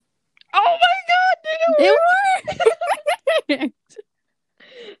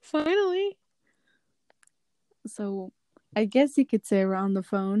Finally. So, I guess you could say we're on the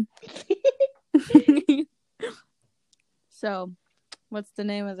phone. So, what's the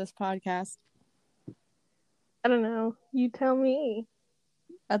name of this podcast? I don't know. You tell me.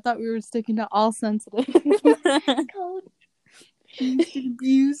 I thought we were sticking to all sensitive. Cold. Used and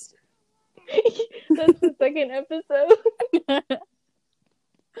abused. That's the second episode.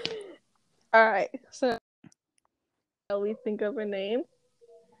 Alright, so we think of a name.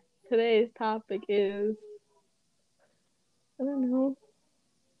 Today's topic is, I don't know.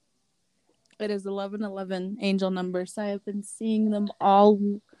 It is 1111 angel numbers. I have been seeing them all,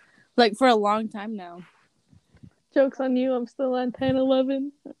 like, for a long time now. Joke's on you, I'm still on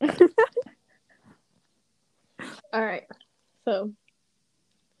 1011. Alright, so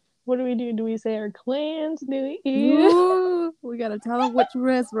what do we do? Do we say our clans? Do we eat? Ooh, we gotta tell them which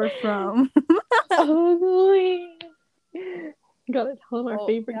race we're from. Oh, gotta tell them our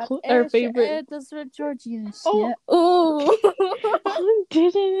favorite. Our favorite. That's for Georgian shit. Oh, oh.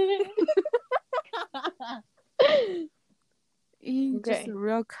 didn't He's Okay. just a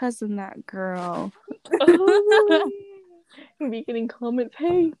real cousin, that girl. Oh, be getting comments.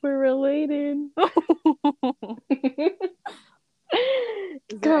 Hey, we're related.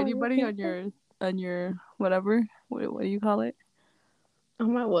 Is there anybody on your whatever? What do you call it?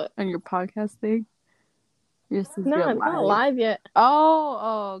 On my what? On your podcast thing? No, it's not live yet.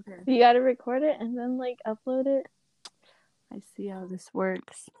 Oh, okay. You gotta record it and then like upload it. I see how this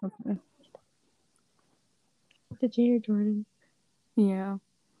works. Okay. Did you hear Jordan? Yeah.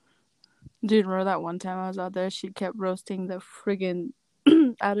 Dude, remember that one time I was out there? She kept roasting the friggin'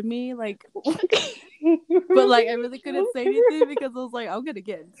 out of me, like. But like, I really couldn't say anything because I was like, I'm gonna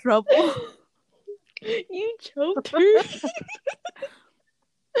get in trouble. You choked her.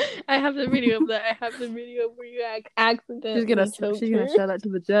 I have the video of that. I have the video where you accidentally choked She's gonna show that to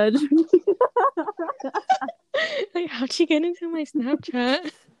the judge. Like, how'd she get into my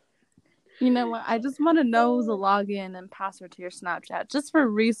Snapchat? You know what? I just want to know the login and password to your Snapchat, just for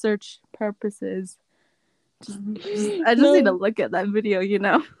research purposes. I just need to look at that video, you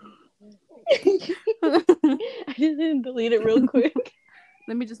know. I just didn't delete it real quick.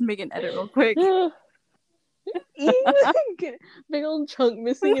 Let me just make an edit real quick. Big old chunk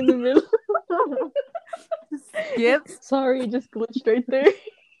missing in the middle. Skip. Sorry, it just glitched right there.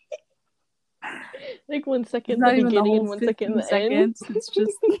 Like 1 second It's not the even beginning the and 1 second the seconds. end. It's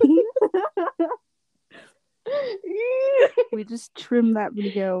just we just trim that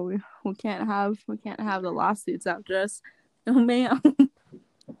video. We can't have the lawsuits after us. Oh man.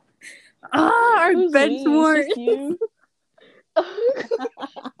 Our benchmark.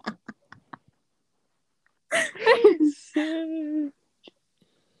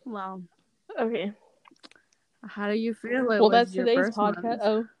 Wow. Okay. How do you feel? Well, that's today's podcast.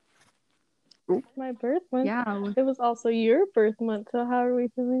 Oh, my birth month. Yeah. It was also your birth month. So how are we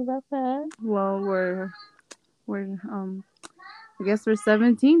feeling about that? Well, we're I guess we're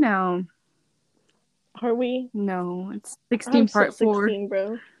 17 now. Are we? No, it's 16 part 4. 16,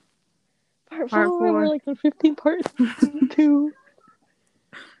 bro. Part 4. We're like the 15 part 2.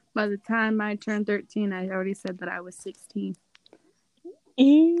 By the time I turned 13, I already said that I was 16.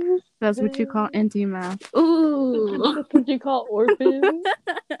 That's what you call empty math. Ooh. That's what you call orphan.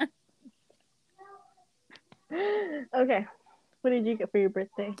 Okay. What did you get for your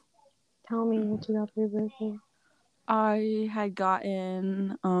birthday? Tell me what you got for your birthday. I had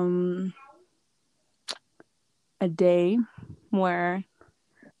gotten a day where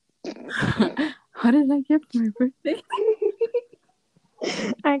what did I get for my birthday?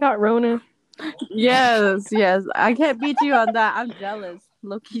 I got Rona. Yes. I can't beat you on that. I'm jealous.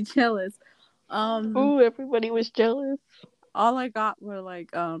 Low-key jealous. Ooh, everybody was jealous. All I got were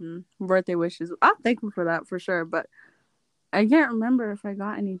like birthday wishes. I'm thankful for that for sure, but I can't remember if I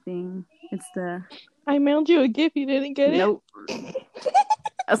got anything. I mailed you a gift, you didn't get it? Nope.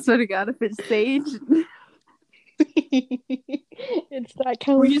 I swear to God, if it's sage. It's that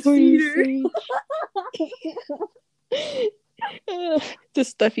California sage. The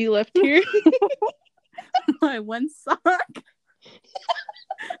stuff you left here. My one sock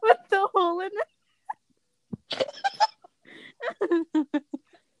with the hole in it.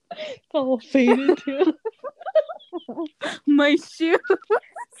 All faded too. My shoe.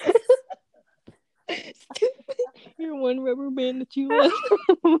 Your one rubber band that you left.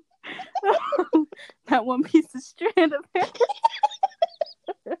 That one piece of strand of hair.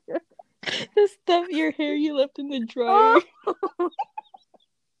 The stuff, your hair you left in the dryer.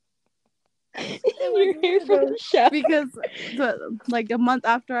 Your hair from the shower. Because like a month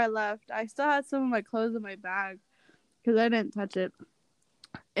after I left, I still had some of my clothes in my bag. because I didn't touch it.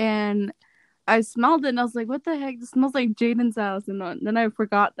 And I smelled it and I was like, what the heck? This smells like Jaden's house. And then I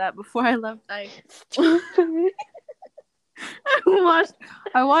forgot that before I left, I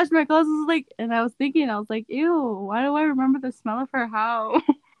washed my clothes. I was like, and I was like, ew, why do I remember the smell of her house?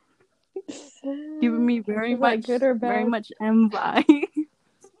 Giving me very much good or bad? Very much M vibes.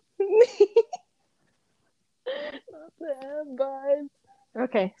 Not the M vibes.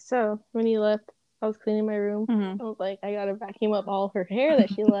 Okay, so when you left, I was cleaning my room. Mm-hmm. I was like, I gotta vacuum up all her hair that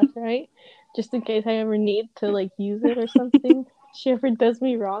she left, right? Just in case I ever need to like use it or something. She ever does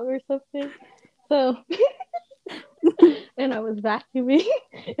me wrong or something. So and I was vacuuming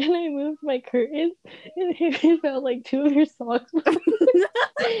and I moved my curtains and I felt like 2 of her socks. And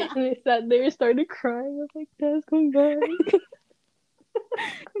I sat there and started crying. I was like, Dad's come back.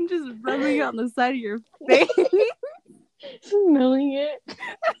 I'm just rubbing it on the side of your face. Smelling it.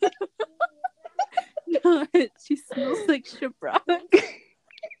 No, she smells like Shiprock.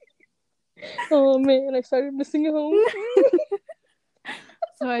 Oh man, I started missing home.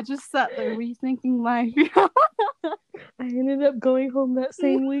 So I just sat there rethinking life. I ended up going home that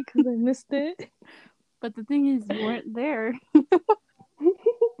same week because I missed it. But the thing is, you weren't there.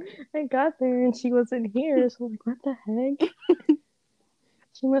 I got there and she wasn't here, so I'm like, what the heck?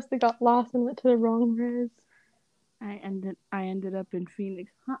 She must have got lost and went to the wrong res. I ended up in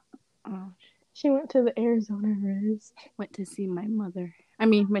Phoenix. Huh? Oh. She went to the Arizona res. Went to see my mother. I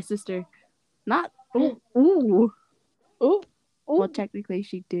mean, my sister. Not. Ooh. Ooh. Well, technically,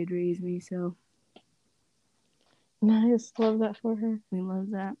 she did raise me, so. Nice. Love that for her. We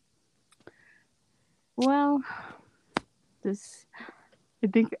love that. Well, I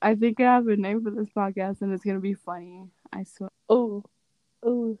think I have a name for this podcast, and it's gonna be funny. I swear. Oh.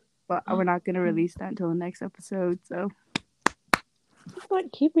 But we're not gonna release that until the next episode. So. I'm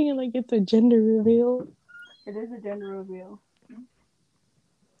not keeping it like it's a gender reveal. It is a gender reveal.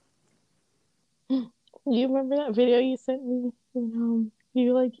 You remember that video you sent me?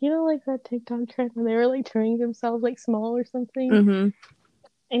 You like, like that TikTok trend where they were like turning themselves like small or something? Mm-hmm.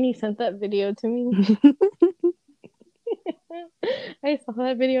 And you sent that video to me. I saw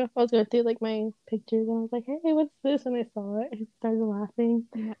that video. I was going through like my pictures and I was like, hey, what's this? And I saw it and started laughing.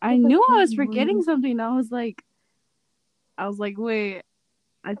 I knew I was forgetting something. I was like, wait,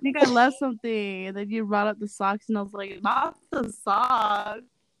 I think I left something. And then you brought up the socks and I was like, not the socks.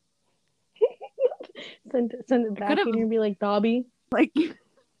 Send it back and you'd be like, Dobby. Like,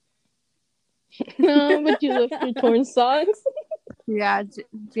 no, but you left your torn socks. Yeah,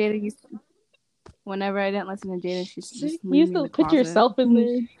 Jada used to, whenever I didn't listen to Jada, she used to just you used to put yourself in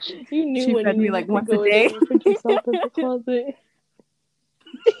there. You knew she when fed you me like once a go day. in, you put yourself in the closet.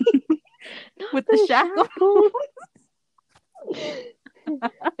 With the shackle.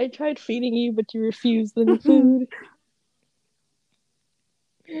 I tried feeding you, but you refused the food.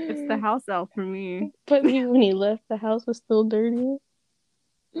 It's the house elf for me. But when he left, the house was still dirty.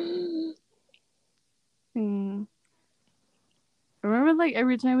 Remember, like,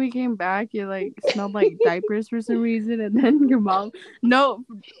 every time we came back, you, like, smelled like diapers for some reason, and then your mom,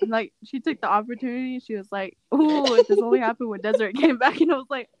 she took the opportunity, she was like, oh, if this only happened when Desiree came back, and I was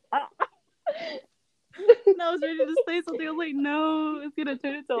like, ah. And I was ready to say something, I was like, no, it's gonna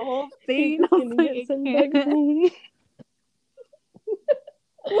turn into a whole thing. I was like, I can't.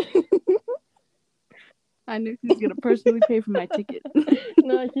 I knew she was gonna personally pay for my ticket.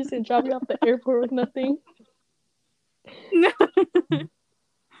 No, she's gonna drop me off the airport with nothing.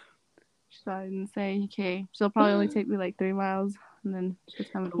 So I didn't say, okay, she'll probably only take me like 3 miles, and then she's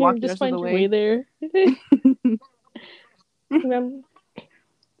having to walk the rest of the way. There.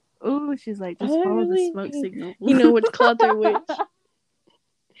 Oh, she's like, just follow the smoke signal. You know which clouds are which.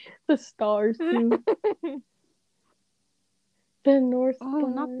 The stars too. The North Star. Oh,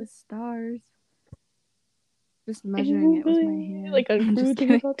 not the stars. Just measuring it with my hand. Like a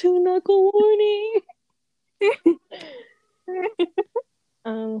two-knuckle warning.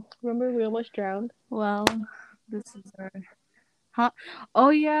 Remember we almost drowned? Well, this is our... Oh,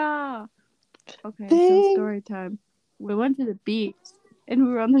 yeah. Okay, so story time. We went to the beach, and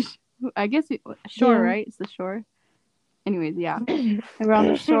we were on the... I guess shore, yeah. Right? It's the shore. Anyways, yeah. And we're on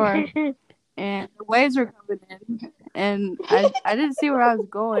the shore, and the waves were coming in, and I didn't see where I was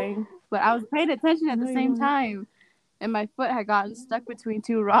going, but I was paying attention at the same time, and my foot had gotten stuck between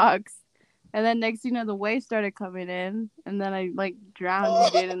 2 rocks. And then next thing you know, the waves started coming in, and then I like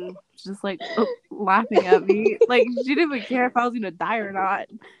drowned in it, and just like laughing at me. Like she didn't even care if I was gonna die or not.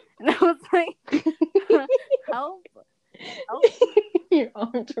 And I was like, help. Your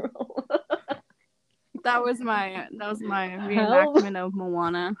arms were all... That was my reenactment of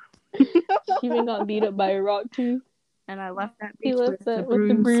Moana. She even got beat up by a rock too. And I left that He beach left that with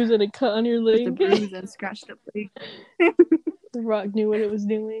the bruise. bruise and a cut on your With the leg. bruise and scratched up leg. The Rock knew what it was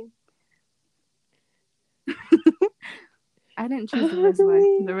doing. I didn't choose the wrist life.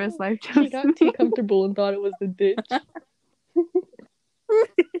 The wrist life chose He got too comfortable and thought it was the ditch.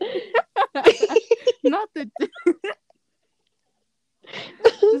 Not the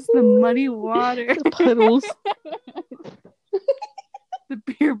just the muddy water. The puddles. The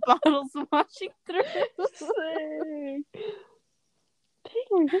beer bottles washing through. Sick. Dang,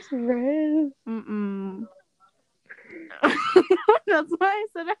 we're just red. Mm-mm. That's why I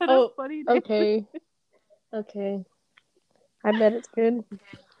said I had a funny day. Okay. Okay. I bet it's good.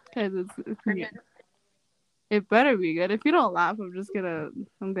 Because it better be good. If you don't laugh, I'm gonna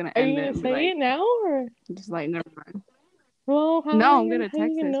Are end you it gonna and be say like, it now or? just like, never mind. Well, how No, are I'm you gonna how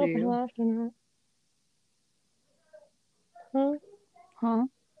text you it know to if I you. laughed or not? Huh? Huh?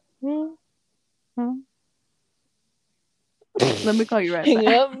 Hmm? Huh? Let me call you right Hang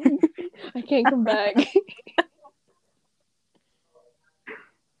back. up. I can't come back.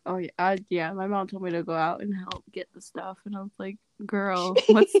 Oh yeah, my mom told me to go out and help get the stuff, and I was like, "Girl,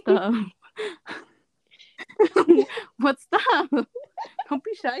 what stuff? What stuff? Don't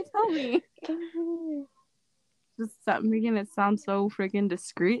be shy. Tell me." Just stop making it sound so freaking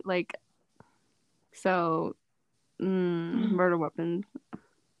discreet. Like, so, murder weapons.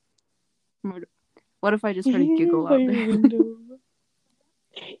 Murder. What if I just heard a giggle out there?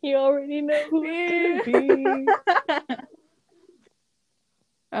 You already know who it's gonna be.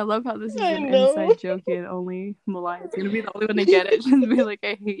 I love how this is an inside joke and only Malaya is gonna be the only one to get it. She's gonna be like,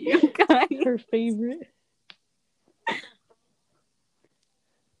 "I hate you guys." Her favorite.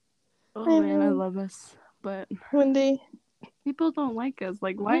 Oh man, I love us, but Wendy, people don't like us.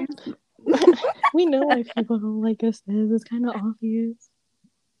 Like, why? We know why people don't like us. It's kind of obvious.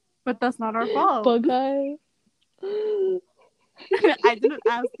 But that's not our fault. Bug eye. I didn't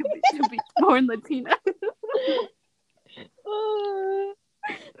ask to be born Latina.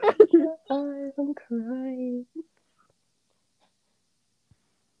 I'm crying.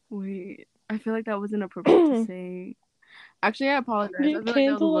 Wait, I feel like that wasn't appropriate to say. Actually, I apologize. I feel like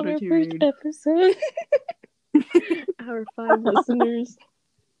that was a little too rude. Episode. Our 5 listeners.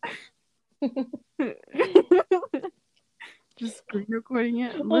 Just screen recording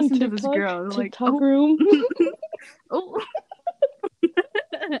it. On Listen TikTok, to this girl. TikTok like, room. Oh.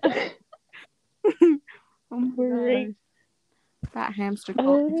 Oh my We're gosh. That hamster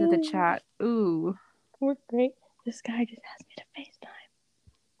called into the chat. Ooh. We're great. This guy just asked me to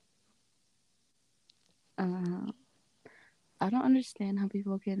FaceTime. I don't understand how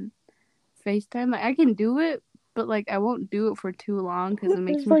people can FaceTime. Like, I can do it, but like I won't do it for too long because it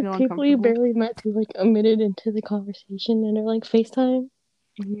makes me feel uncomfortable. People you barely met to like admitted into the conversation and they're like FaceTime.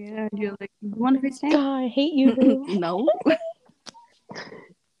 Yeah, you're like, you want to FaceTime? God, I hate you. No.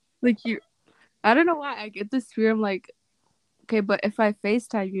 Like I don't know why I get this fear. I'm like, okay, but if I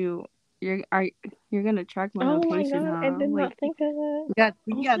FaceTime you, you're gonna track my location, God, huh? I did not think of that.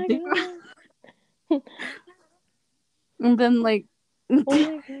 And then like, oh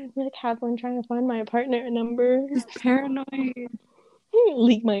my god, like have one trying to find my partner number. Just paranoid.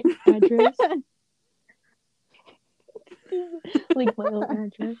 Leak my address. Leak my own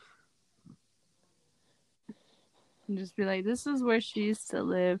address. And just be like, this is where she used to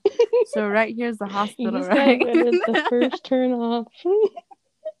live. So right here's the hospital, you right? The first turn off.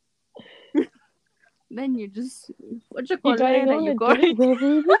 Then you just you gotta go on a dirt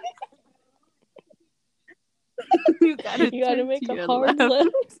road. you gotta make a hard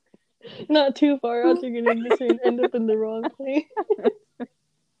left. Not too far out, you're gonna miss her and end up in the wrong place.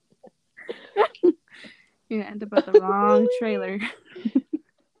 You're gonna end up at the wrong trailer.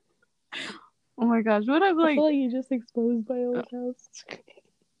 Oh my gosh, what I'm like? I feel like you just exposed my old house.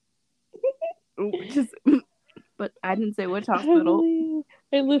 But I didn't say which hospital.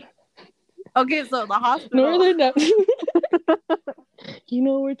 I live. Okay, so the hospital. Northern. You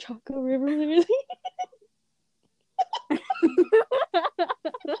know where Chaco River is?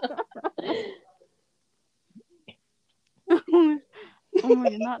 Oh my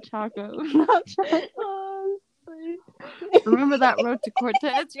god, not Chaco. Not Chaco. Remember that road to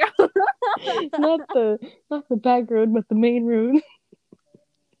Cortez? not the back road, but the main road.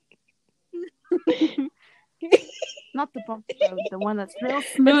 Not the bump road, the one that's real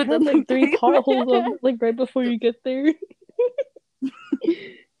smooth. It has like 3 potholes on, like right before you get there.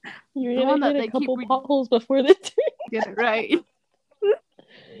 You're the gonna hit a couple potholes before the turn. Get it right.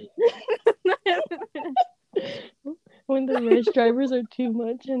 When the race drivers are too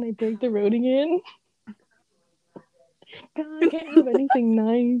much and they break the road again. God, I can't have anything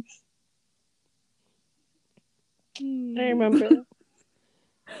nice. I remember that.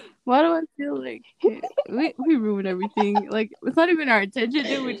 Why do I feel like we ruin everything? Like, it's not even our intention,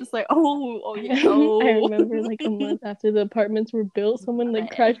 dude. We're just like, oh yeah, oh. I remember like a month after the apartments were built, someone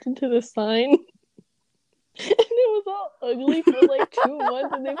like crashed into the sign. And it was all ugly for like 2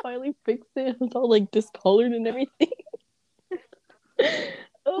 months, and they finally fixed it. It was all like discolored and everything.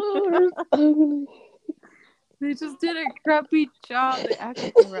 Oh, it was ugly. They just did a crappy job. They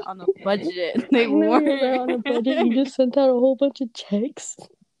acted like they were on a budget. They I know weren't. you're there on a budget. You just sent out a whole bunch of checks.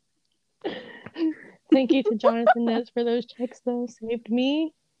 Thank you to Jonathan Nez for those checks, though. Saved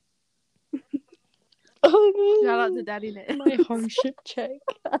me. Oh, Shout out to Daddy Nez. My hardship check.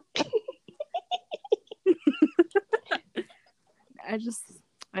 I just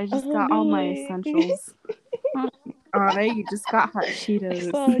got all my essentials. Alright, you just got hot I Cheetos.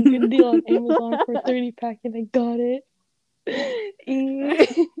 saw a good deal on Amazon for a 30-pack and I got it.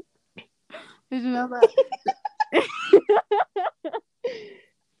 Did you know that?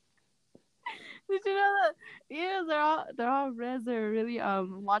 Did you know that? Yeah, they're all res. They're really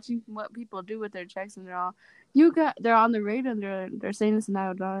watching what people do with their checks, and they're on the radio. And they're saying this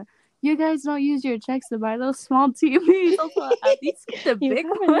now. You guys don't use your checks to buy those small TVs. Also, at least get the big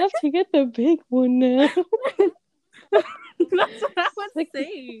have one. enough to get the big one now. That's what I was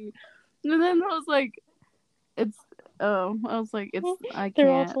saying. And then I was like, I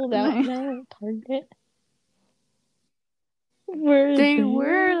They're all can't. sold out now at Target. Where They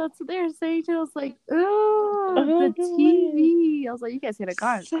were. That's what they were saying too. I was like, oh, the TV. I was like, you guys could have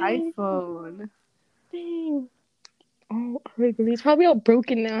got an iPhone. Dang. Oh, it's probably all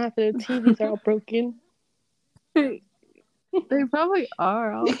broken now after the TVs are all broken. They probably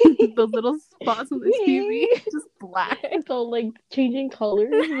are. All those little spots on the TV, just black. It's all like changing colors.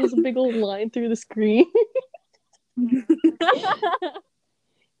 There's a big old line through the screen.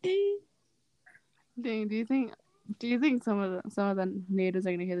 Dang, do you think some of the natives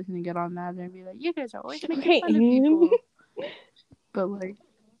are gonna hear this and get on mad and be like, you guys are always making fun of people? But like,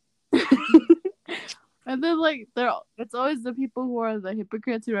 and then like it's always the people who are the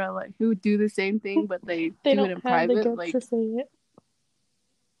hypocrites who do the same thing but they do it in private. The guts to say it.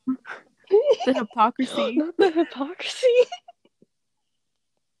 The hypocrisy. Not the hypocrisy.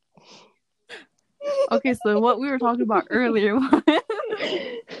 Okay, so what we were talking about earlier was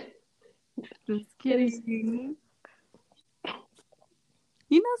just kidding.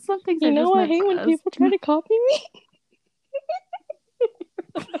 You know something. You know I hate when people try to copy me.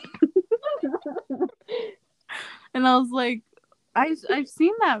 And I was like, I've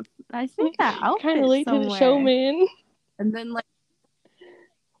seen that. I think that outfit kind of late somewhere. To the show, man. And then like,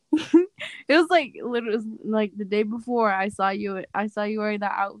 it was like literally like the day before I saw you wearing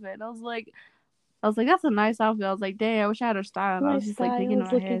that outfit. And I was like, that's a nice outfit. I was like, dang, I wish I had her style. And I was just like thinking in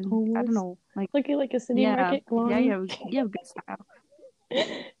my head, homeless. I don't know, like looking like a city market. Yeah, you have good style.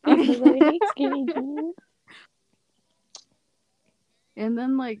 Because I hate skinny jeans. And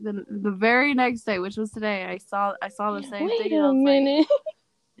then like the very next day, which was today, I saw the same thing. Wait a minute.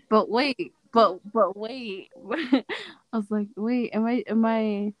 Like, but wait. I was like, wait, am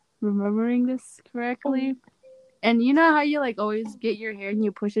I remembering this correctly? And you know how you like always get your hair and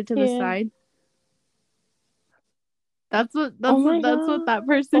you push it to the side? That's what that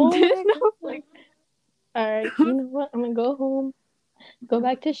person did. I was like, alright, you know what? I'm gonna go home. Go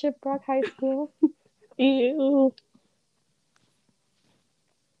back to Shiprock High School. Ew.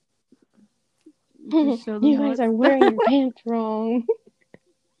 You guys are wearing your pants wrong.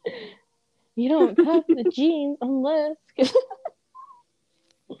 You don't cuff the jeans unless.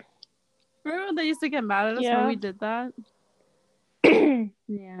 Remember when they used to get mad at us when we did that?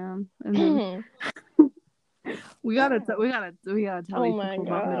 Yeah, and then we gotta tell these people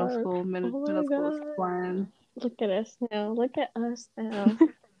about middle school plan. Look at us now.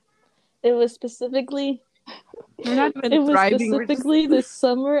 It was specifically. It was specifically the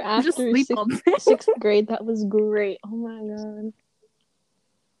summer after sixth grade. That was great. Oh my god.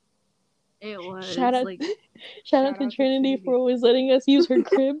 It was. Shout out to Trinity for always letting us use her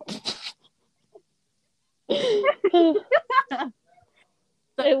crib. It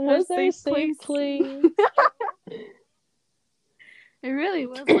was our safe place. It really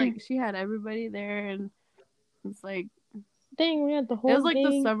was like she had everybody there, and it's like, dang, we had the whole. It was like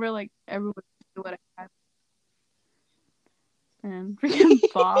the summer, like everyone knew what I had. And freaking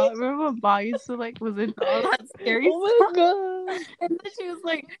Ba, remember when Ba used to like was in all that scary stuff? Oh my god! And then she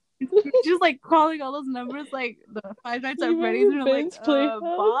was like calling all those numbers like the Five Nights at Freddy's, and I'm like, Ba.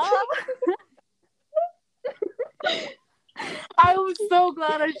 I was so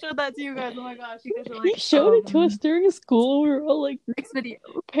glad I showed that to you guys. Oh my gosh, you guys are like, You showed it to us during school. We were all like next video.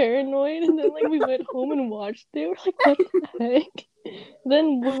 paranoid, and then like we went home and watched it. We're like, what the heck?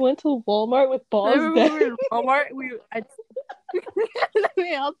 Then we went to Walmart with I Ball's remember dad. we were in Walmart. And then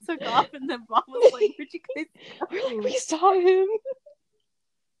we all took off, and then Bob was like, "Where'd you guys We're like, we saw him.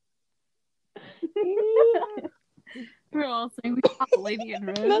 Yeah. We're all saying we saw the lady in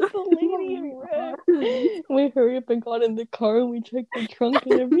red." That's the lady in red. We hurry up and got in the car and we checked the trunk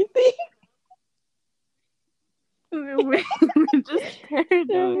and everything. we just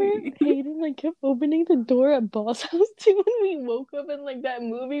Remember, Hayden like kept opening the door at Boss House too when we woke up and like that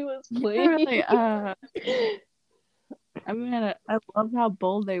movie was playing. Yeah, I mean, I love how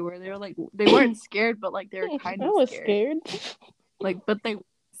bold they were. They were like, they weren't scared, but like they were kind of I was scared. Like, but they were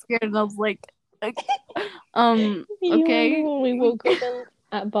scared, and I was like You okay. remember when we woke up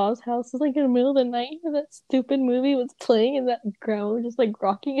at Bob's house, it was like in the middle of the night, and that stupid movie was playing, and that grandma was just like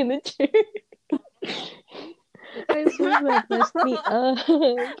rocking in the chair. I swear that messed me up.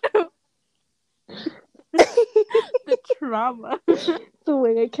 The trauma. The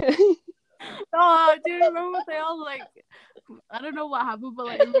way I can. Oh, dude, remember when they all like, I don't know what happened, but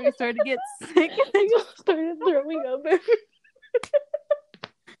like everybody started to get sick, and They just started throwing up everywhere.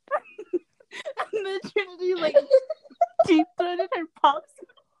 And then Trinity like deep throated her pops.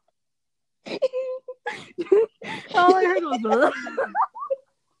 All I heard was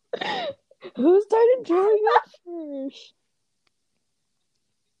Who started throwing up first?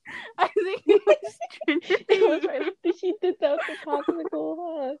 I think it was Trinity. It was right after she did that with the popsicle,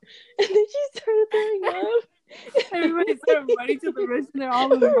 huh? And then she started throwing up. Everybody started running to the rest, and they're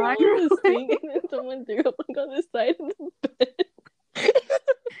all in We're line. all in the sink, and then someone threw up like on the side of the bed.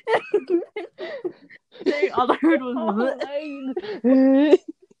 All I heard was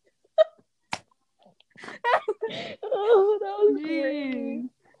oh, that was great.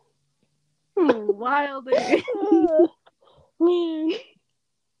 Wild. Man.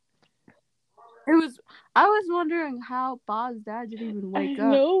 I was wondering how Bob's dad didn't even wake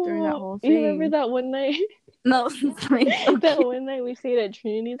up during that whole thing. You remember that one night? No, okay. That one night we stayed at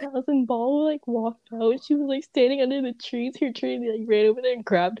Trinity's house and Ball like walked out. She was like standing under the trees. Her Trinity like ran over there and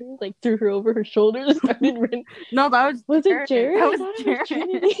grabbed her, like threw her over her shoulders and started running. No, that was Jared. It Jared? That was Jared.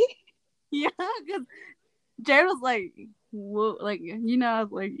 Trinity. Yeah, because Jared was like, whoa, like, you know,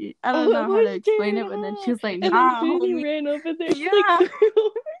 like, I don't know how to explain it, but then she was like, nah, and then Trinity ran over there. Yeah. Like, threw her over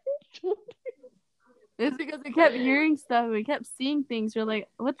her shoulder. It's because we kept hearing stuff. We kept seeing things. We're like,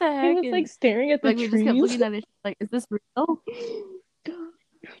 what the heck? He was like staring at the trees. We just kept looking at it. Like, is this real?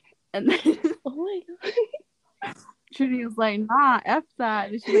 And then, oh my god. Trudy was like, nah, F that.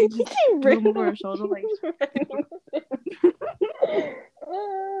 And she like just threw him over her shoulder. Like,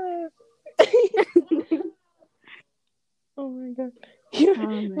 oh my god.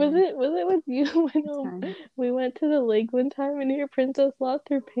 Was it with you when we went to the lake one time and your princess lost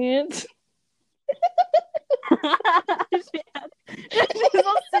her pants? She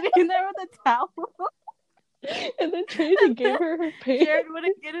was sitting there with a towel, and then Trinity gave her pants. Jared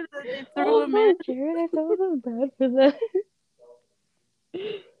wouldn't get it, and they threw him in. Jared, I felt so bad for that.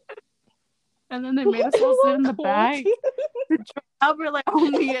 And then they made us all sit in the back. We're like,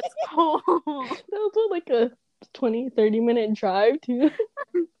 oh me, it's cold. That was like a 20-30 minute drive too.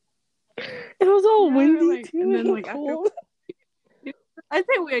 It was all windy too. And then cold. I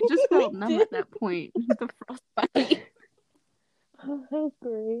think we had just felt numb at that point. The frostbite. Oh, that was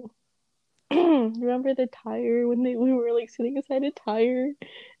great. Remember the tire when we were like sitting inside a tire?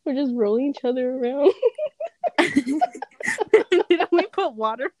 We're just rolling each other around. Didn't we put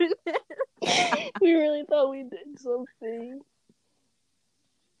water in it? We really thought we did something.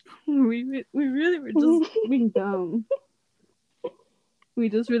 We really were just being dumb. We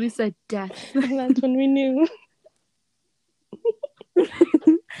just really said death. And that's when we knew.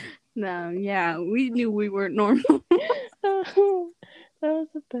 No, yeah, we knew we weren't normal. That was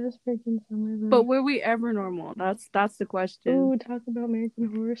the best freaking summer though. But were we ever normal? That's the question. Ooh, talk about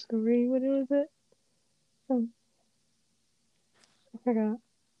American Horror Story. What was it? I forgot.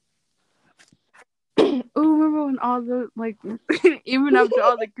 Oh, remember when all the like, even after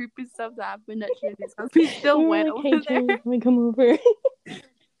all the creepy stuff that happened at Trinity's house, we still went over there. Can we come over?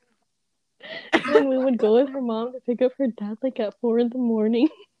 And we would go with her mom to pick up her dad like at 4 a.m.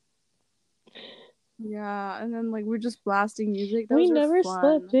 Yeah, and then like we're just blasting music. We never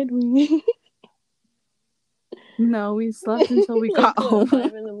slept, did we? No, we slept until we got home.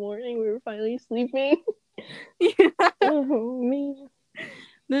 5 a.m. we were finally sleeping. Yeah. Oh man.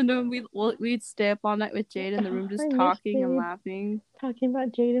 Then we'd stay up all night with Jade in the room, just talking and laughing, talking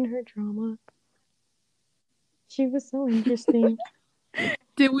about Jade and her drama. She was so interesting.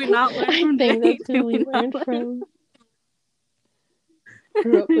 Did we not learn I from think Jade? that's who we learned from.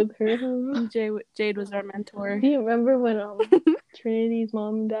 Grew up with her. Jade was our mentor. Do you remember when Trinity's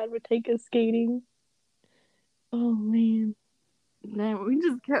mom and dad would take us skating? Oh man. Man, we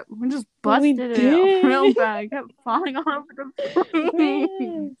just busted it out real bad. Kept falling all over the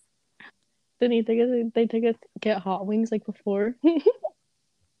place. Didn't they take us get hot wings like before?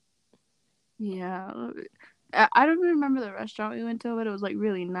 Yeah. I don't even remember the restaurant we went to, but it was like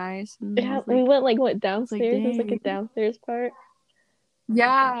really nice. And Yeah, like, we went like what downstairs? It was It was like a downstairs part.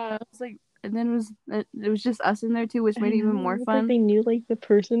 Yeah, it was like, and then it was just us in there too, which made it even more fun. Like they knew like the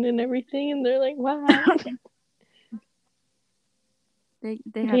person and everything, and they're like, wow. they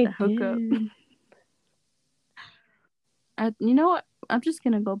had the hookup. You know what? I'm just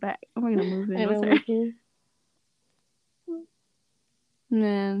gonna go back. We're gonna move in with her.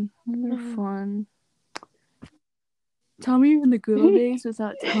 Man, they're fun. Tell me you're in the good old days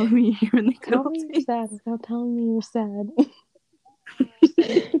without telling me you're in the good old days. Tell me you're sad without telling me you're sad.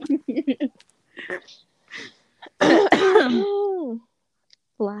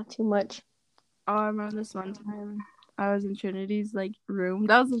 Laugh too much. Oh, I remember this one time I was in Trinity's like room.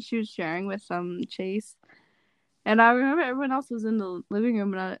 That was when she was sharing with Chase, and I remember everyone else was in the living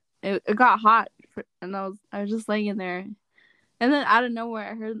room, and it got hot, and I was just laying in there, and then out of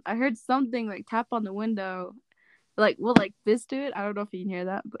nowhere I heard something like tap on the window, like fist to it. I don't know if you can hear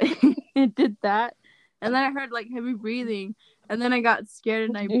that, but it did that, and then I heard like heavy breathing, and then I got scared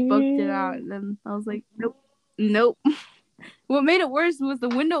and I booked it out, and then I was like, nope. What made it worse was the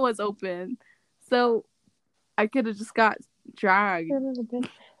window was open, so I could have just got dragged. A little bit.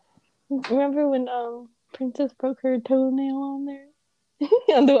 Remember when Princess broke her toenail on there?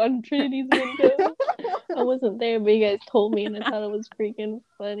 on Trinity's window? I wasn't there, but you guys told me, and I thought it was freaking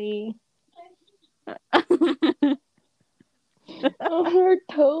funny. Oh, her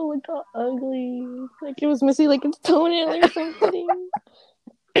toe looked all ugly. Like it was missing like its toenail or something.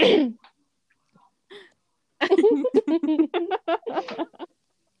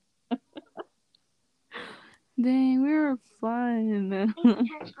 Dang, we were fun.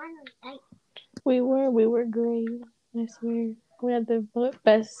 We were great. I swear. We had the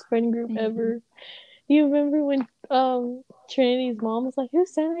best friend group ever. You remember when Trinity's mom was like,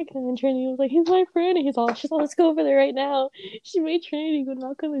 "Who's Seneca?" And Trinity was like, "He's my friend." And she's all, "Let's go over there right now." She made Trinity go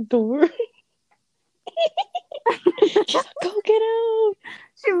knock on the door. She's like, "Go get him."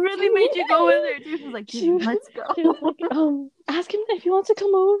 She really made you go in there, dude. She was like, "Let's go." She was like, ask him if he wants to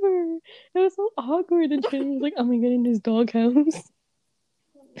come over. It was so awkward. And Trinity was like, "Oh my god, in his doghouse."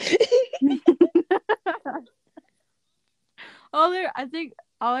 I think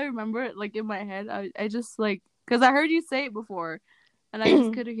all I remember, like in my head, I just like, because I heard you say it before, and I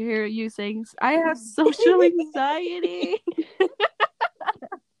just could hear you saying, "I have social anxiety."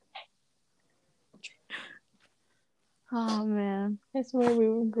 Oh man, I swear we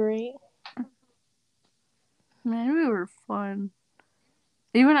were great. Man, we were fun.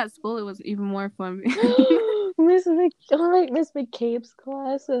 Even at school, it was even more fun. Miss McCabe's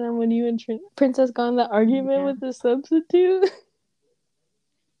class, and then when you and Princess got in the argument with the substitute.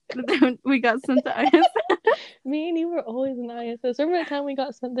 Then we got sent to ISS. Me and you were always in ISS. Remember the time we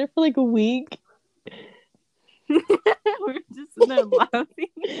got sent there for like a week? We were just in there laughing.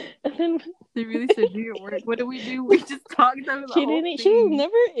 And then they really said, "Do your work." What did we do? We just talked over the whole thing. She was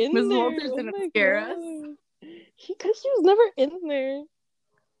never in Ms. there. Walters didn't scare us. Because she was never in there.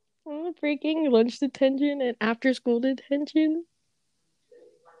 Freaking lunch detention and after school detention.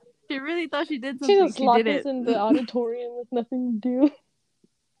 She really thought she did something. She just locked us in the auditorium with nothing to do.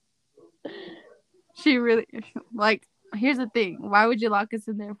 She really, like, here's the thing. Why would you lock us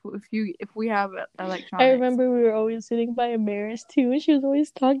in there if we have electronics? I remember we were always sitting by Amaris too, and she was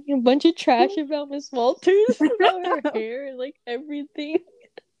always talking a bunch of trash about Miss Walters, about her hair and like everything.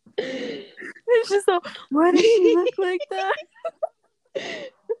 It's just so, why does she look like that?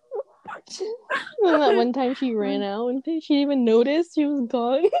 And that one time she ran out and she didn't even notice she was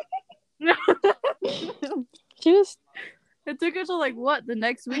gone. It took her till like what, the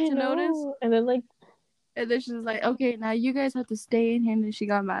next week to notice? And then she was like, "Okay, now you guys have to stay in here." And then she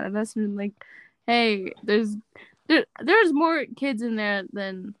got mad at us and like, "Hey, there's more kids in there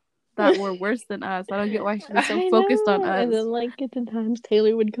than that were worse than us. I don't get why she was so focused on us." And then like at the times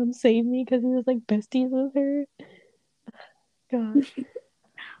Taylor would come save me because he was like besties with her. God.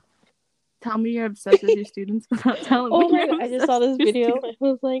 Tell me you're obsessed with your students without telling me. Oh my god! I just saw this video. It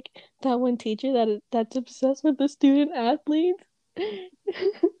was like that one teacher that's obsessed with the student athletes. And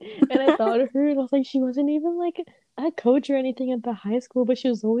I thought of her, and I was like, she wasn't even like a coach or anything at the high school, but she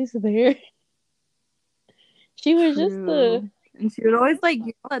was always there. She was just the. And she would always like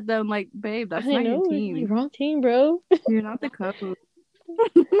yell at them, like, "Babe, that's I not your know, team. like, wrong team, bro." You're not the coach."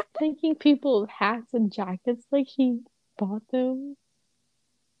 Taking people's hats and jackets like she bought them.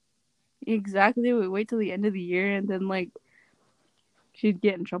 Exactly. We wait till the end of the year, and then like she'd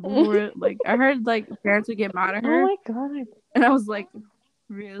get in trouble for it. Like I heard, like parents would get mad at her. Oh my god! And I was like,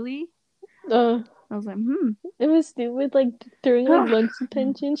 "Really?" I was like, It was stupid. Like during like lunch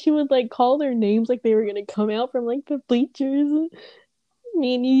detention, she would like call their names like they were gonna come out from like the bleachers.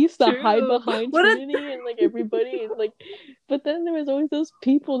 Me and you used to hide behind Trinity and like everybody and like, but then there was always those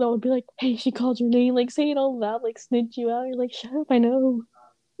people that would be like, "Hey, she called your name," like say it all loud, like snitch you out. You're like, "Shut up, I know."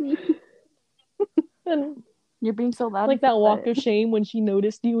 And "You're being so loud." like that walk of shame when she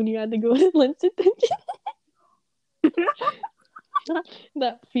noticed you when you had to go to lunch detention.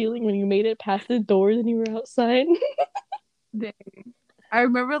 That feeling when you made it past the doors and you were outside. Dang. I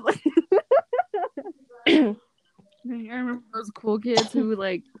remember like I remember those cool kids who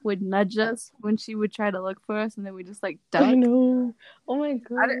like would nudge us when she would try to look for us, and then we just like duck. I know. Oh my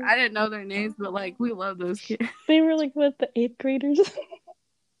god. I didn't know their names, but like we love those kids. They were like what, the 8th graders?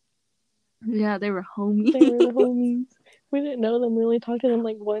 Yeah, they were homies. They were the homies. We didn't know them. We only talked to them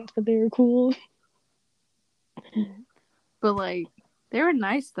like once, but they were cool. But like they were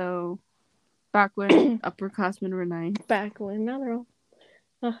nice though. Back when upperclassmen were nice. Back when, now they're all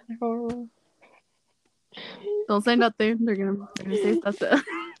they're horrible. Don't say nothing. They're gonna say stuff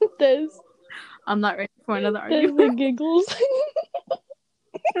that I'm not ready for another argument. The giggles.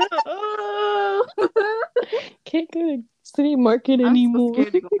 Can't go to City Market anymore. So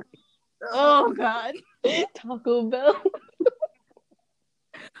scared to go. Oh god. Taco Bell.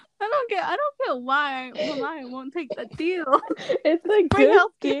 I don't get why I won't take that deal. It's a good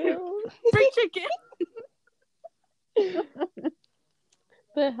deal. Free chicken.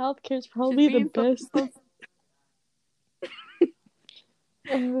 The healthcare is probably the best.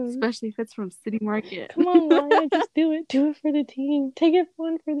 Especially if it's from City Market. Come on, Maya, just do it. Do it for the team. Take it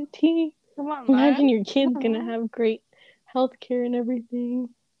fun for the team. Come on, imagine your kid's gonna have great healthcare and everything.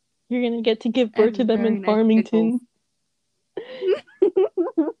 You're gonna get to give birth to them in Farmington.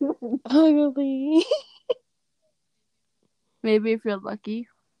 Ugly. Maybe if you're lucky,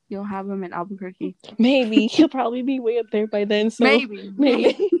 you'll have him in Albuquerque. Maybe he'll probably be way up there by then. So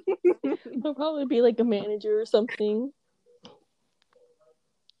maybe he'll probably be like a manager or something.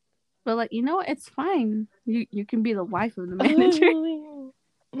 But like, you know, it's fine. You can be the wife of the manager.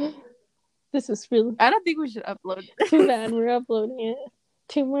 This is really. I don't think we should upload. Too bad we're uploading it.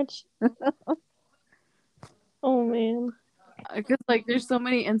 Too much. Oh man. Because like, there's so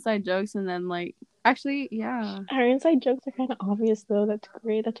many inside jokes, and then like, actually, yeah. Our inside jokes are kind of obvious though. That's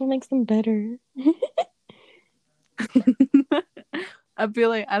great. That's what makes them better. I feel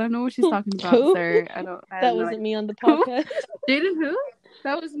like I don't know what she's talking about, sir. That wasn't me on the podcast. Jaden, who?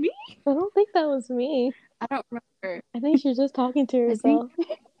 That was me? I don't think that was me. I don't remember. I think she's just talking to herself.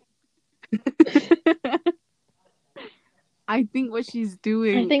 I think what she's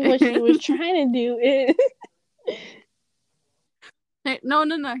doing. I think what she was trying to do is. No.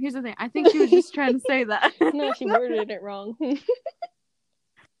 Here's the thing. I think she was just trying to say that. No, she worded it wrong.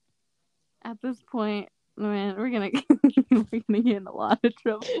 At this point, man, we're gonna get in a lot of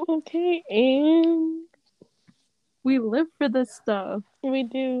trouble. Okay, and we live for this stuff. We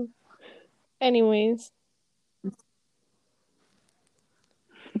do. Anyways,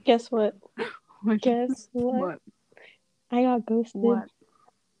 guess what? Guess what? I got ghosted. What?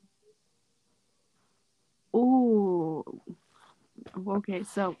 Ooh. Okay,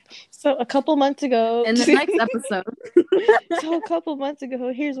 so a couple months ago, in the next episode. So a couple months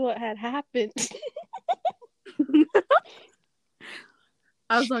ago, here's what had happened.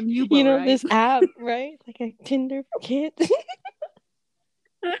 I was on Yubo, you know, right? this app, right? Like a Tinder for kids.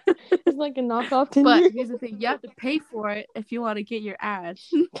 It's like a knockoff Tinder. But here's the thing: you have to pay for it if you want to get your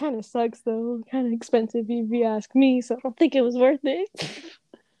ads. Kind of sucks though. Kind of expensive if you ask me. So I don't think it was worth it.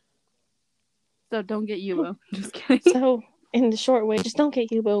 So don't get Yubo. Just kidding. So in the short way, just don't get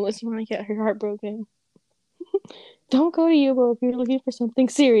Yubo unless you want to get your heart broken. Don't go to Yubo if you're looking for something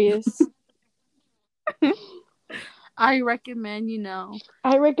serious. I recommend,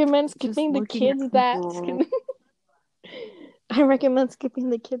 skipping the kids that. I recommend skipping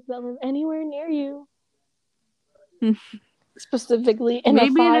the kids that live anywhere near you. Specifically in a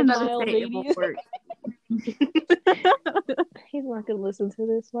 5-mile radius. He's not gonna listen to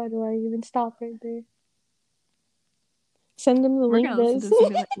this. Why do I even stop right there? Send him the link. Like,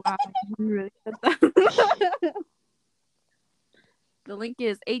 wow, you really said that. The link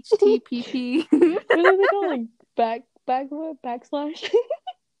is HTTP. What do they call, like backslash?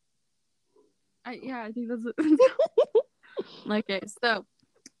 I think that's it. Okay, so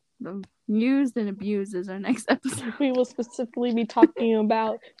the used and abused is our next episode. We will specifically be talking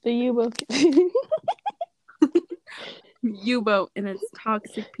about the U-boat. U-boat and its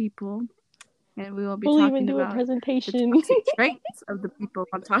toxic people. And we will be We'll talking even do about a the presentation. toxic traits of the people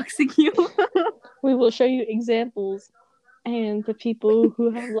on Toxic U. We will show you examples and the people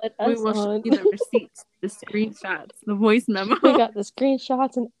who have let We us will show on. you the receipts, the screenshots, the voice memo. We got the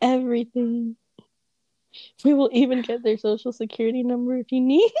screenshots and everything. We will even get their social security number if you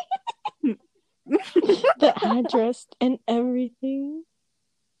need. The address and everything.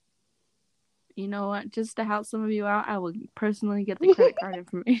 You know what? Just to help some of you out, I will personally get the credit card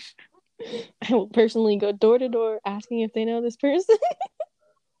information. I will personally go door to door asking if they know this person.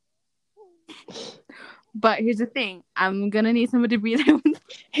 But here's the thing. I'm going to need somebody to be there.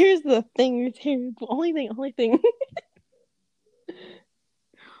 Here's the thing. Here's the only thing.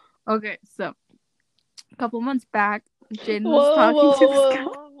 Okay, so a couple months back, Jaden was talking to this guy.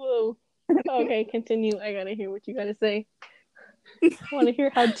 Whoa. Okay, continue. I gotta hear what you gotta say. I want to hear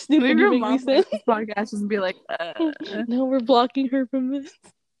how stupid Maybe you your make me mom sound. likes this podcast just be like, No, we're blocking her from this.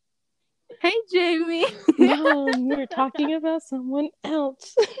 Hey, Jamie. No, we're talking about someone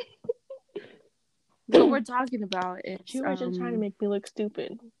else. What we're talking about is You were just trying to make me look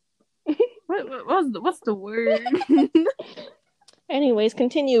stupid. what's the word? Anyways,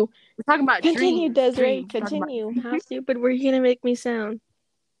 continue. We're talking about Continue, dreams. Desiree. Continue. How stupid were you gonna make me sound?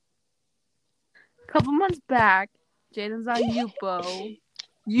 A couple months back, Jaden's on Yupo.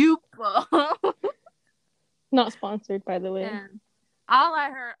 Yupo. Not sponsored, by the way. And all I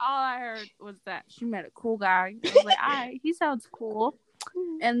heard was that she met a cool guy. I was like, he sounds cool.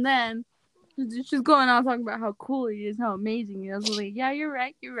 And then she's going on talking about how cool he is, how amazing he is. I was like, yeah, you're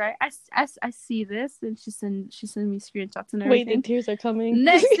right. I see this. And she sent me screenshots and everything. Wait, the tears are coming.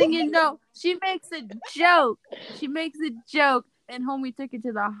 Next thing you know, she makes a joke. And homie took it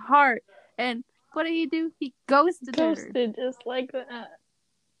to the heart. And what did he do? He ghosted her. Just like that.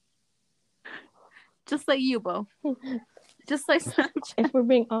 Just like you, Bo. Just like Snapchat. If we're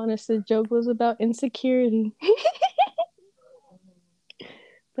being honest, the joke was about insecurity.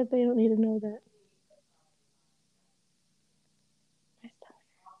 But they don't need to know that.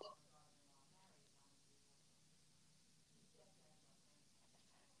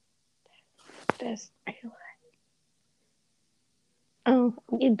 Oh,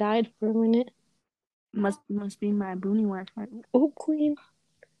 it died for a minute. Must be my boonie Wi-Fi. Oh, queen.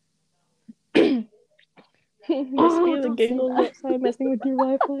 Must be the giggles outside messing with your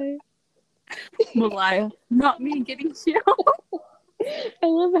Wi-Fi. Malaya, not me getting chill. I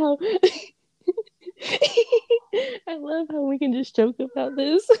love how we can just joke about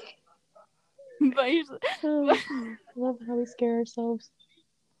this. I love how we scare ourselves.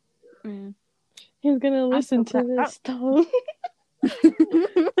 Yeah. He's gonna listen to this stuff.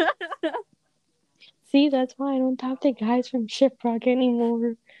 See, that's why I don't talk to guys from Shiprock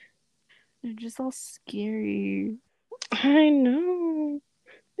anymore. They're just all scary. I know.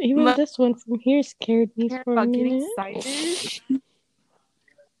 Even this one from here scared me for a minute. Getting excited.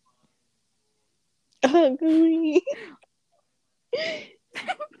 Ugly.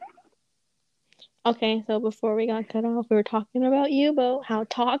 Okay, so before we got cut off, we were talking about U-boat, how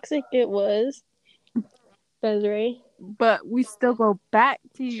toxic it was. Desiree. But we still go back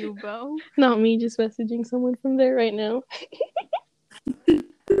to U-boat. Not me just messaging someone from there right now.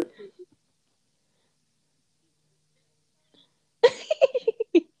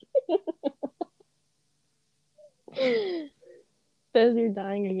 Says you're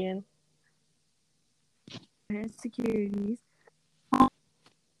dying again. Insecurities.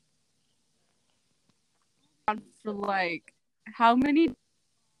 For like how many?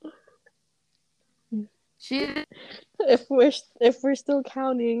 If we're still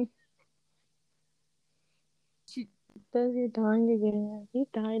counting. Says you're dying again. You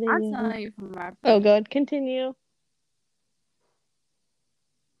died again. I'm telling you from my. Oh God, continue.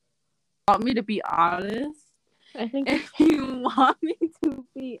 Want me to be honest? I think if you want me to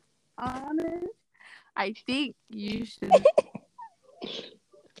be honest, I think you should.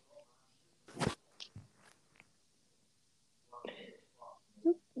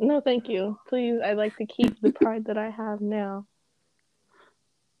 No, thank you. Please, I'd like to keep the pride that I have now.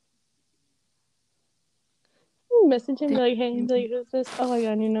 Message him like, hey, like, who's this? Oh, I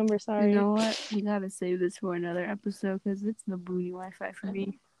got a new number. Sorry. You know what? We gotta save this for another episode because it's the booty Wi-Fi for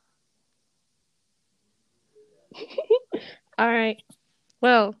me. All right.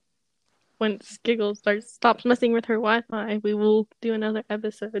 Well, when Skiggles stops messing with her Wi-Fi, we will do another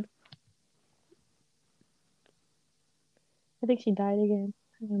episode. I think she died again.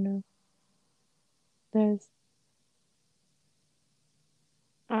 I don't know. does.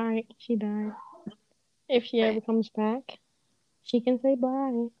 Alright, she died. If she ever comes back, she can say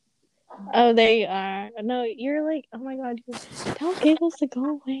bye. Oh, they are. No, you're like, oh my god, tell Giggles to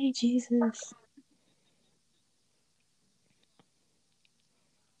go away, Jesus.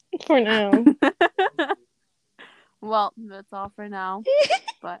 For now. Well, that's all for now.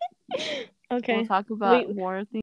 But Okay. we'll talk about more things.